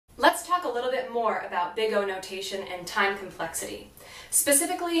a little bit more about big O notation and time complexity.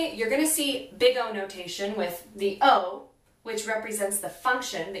 Specifically, you're going to see big O notation with the O, which represents the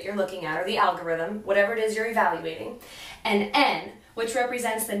function that you're looking at, or the algorithm, whatever it is you're evaluating, and N, which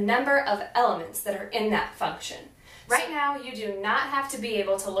represents the number of elements that are in that function. Right now, you do not have to be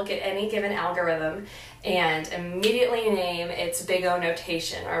able to look at any given algorithm and immediately name its big O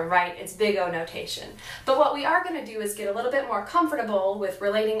notation or write its big O notation. But what we are going to do is get a little bit more comfortable with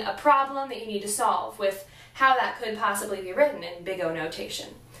relating a problem that you need to solve with how that could possibly be written in big O notation.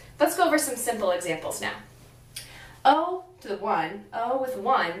 Let's go over some simple examples now. O to the 1, O with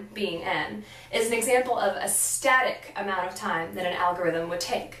 1 being N, is an example of a static amount of time that an algorithm would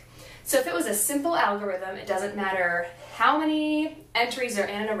take. So if it was a simple algorithm, it doesn't matter how many entries are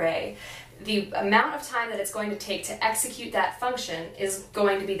in an array, the amount of time that it's going to take to execute that function is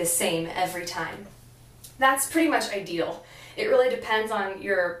going to be the same every time. That's pretty much ideal. It really depends on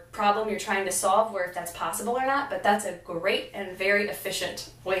your problem you're trying to solve, where if that's possible or not, but that's a great and very efficient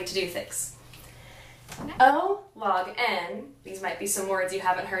way to do things. O log N, these might be some words you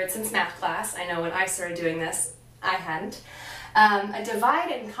haven't heard since math class. I know when I started doing this, I hadn't. A divide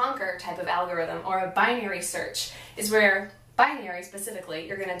and conquer type of algorithm, or a binary search, is where, binary specifically,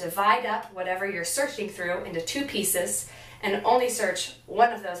 you're going to divide up whatever you're searching through into two pieces and only search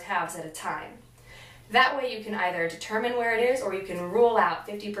one of those halves at a time. That way you can either determine where it is or you can rule out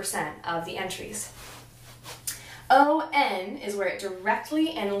 50% of the entries. ON is where it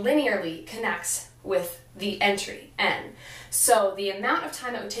directly and linearly connects with the entry, N. So the amount of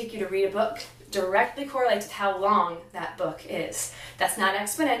time it would take you to read a book directly correlates with how long that book is. That's not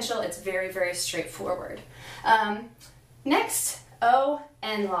exponential, it's very, very straightforward. Next, O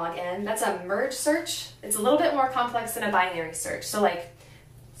N log N, that's a merge search. It's a little bit more complex than a binary search, so like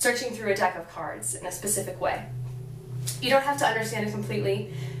searching through a deck of cards in a specific way. You don't have to understand it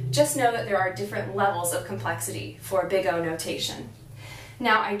completely, just know that there are different levels of complexity for big O notation.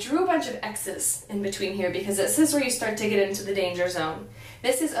 Now, I drew a bunch of X's in between here because this is where you start to get into the danger zone.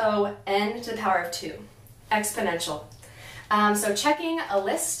 This is O n to the power of 2, exponential. So checking a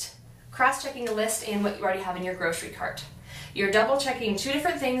list, cross-checking a list and what you already have in your grocery cart. You're double-checking two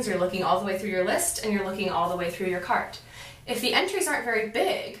different things. You're looking all the way through your list and you're looking all the way through your cart. If the entries aren't very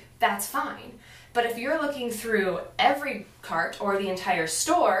big, that's fine. But if you're looking through every cart or the entire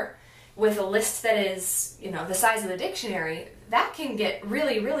store with a list that is, the size of the dictionary, that can get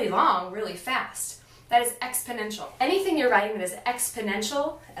really, really long, really fast. That is exponential. Anything you're writing that is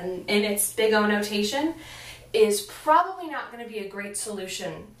exponential and in its big O notation is probably not going to be a great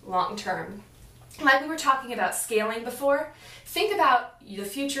solution long term. Like we were talking about scaling before, think about the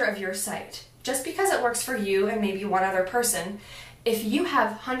future of your site. Just because it works for you and maybe one other person, if you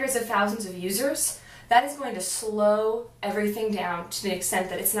have hundreds of thousands of users, that is going to slow everything down to the extent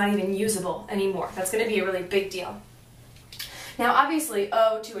that it's not even usable anymore. That's going to be a really big deal. Now obviously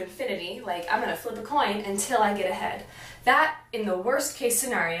O to infinity, like I'm going to flip a coin until I get ahead. That, in the worst case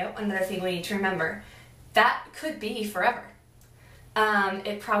scenario, another thing we need to remember, that could be forever.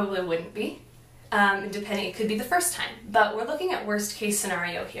 It probably wouldn't be, depending, it could be the first time, but we're looking at worst case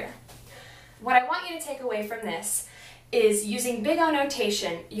scenario here. What I want you to take away from this is using big O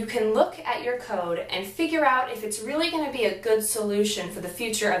notation, you can look at your code and figure out if it's really going to be a good solution for the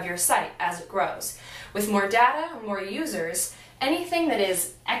future of your site as it grows. With more data, more users, anything that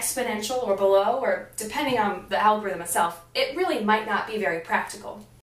is exponential or below, or depending on the algorithm itself, it really might not be very practical.